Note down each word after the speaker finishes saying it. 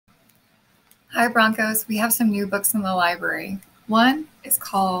Hi, Broncos. We have some new books in the library. One is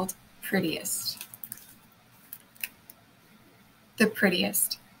called Prettiest. The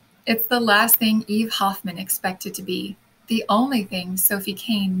Prettiest. It's the last thing Eve Hoffmann expected to be, the only thing Sophie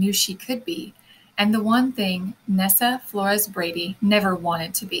Kane knew she could be, and the one thing Nessa Flores-Brady never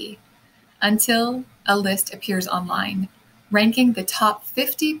wanted to be. Until a list appears online, ranking the top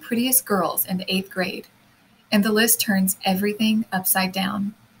 50 prettiest girls in the 8th grade. And the list turns everything upside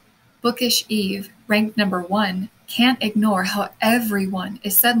down. Bookish Eve, ranked number 1, can't ignore how everyone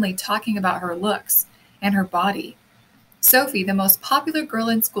is suddenly talking about her looks and her body. Sophie, the most popular girl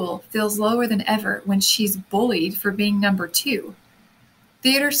in school, feels lower than ever when she's bullied for being number 2.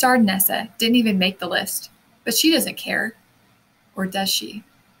 Theater star Nessa didn't even make the list, but she doesn't care. Or does she?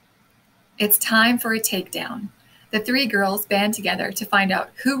 It's time for a takedown. The 3 girls band together to find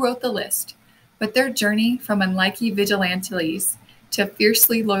out who wrote the list, but their journey from unlikely vigilantes to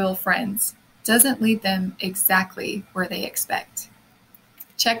fiercely loyal friends doesn't lead them exactly where they expect.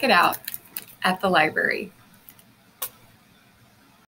 Check it out at the library.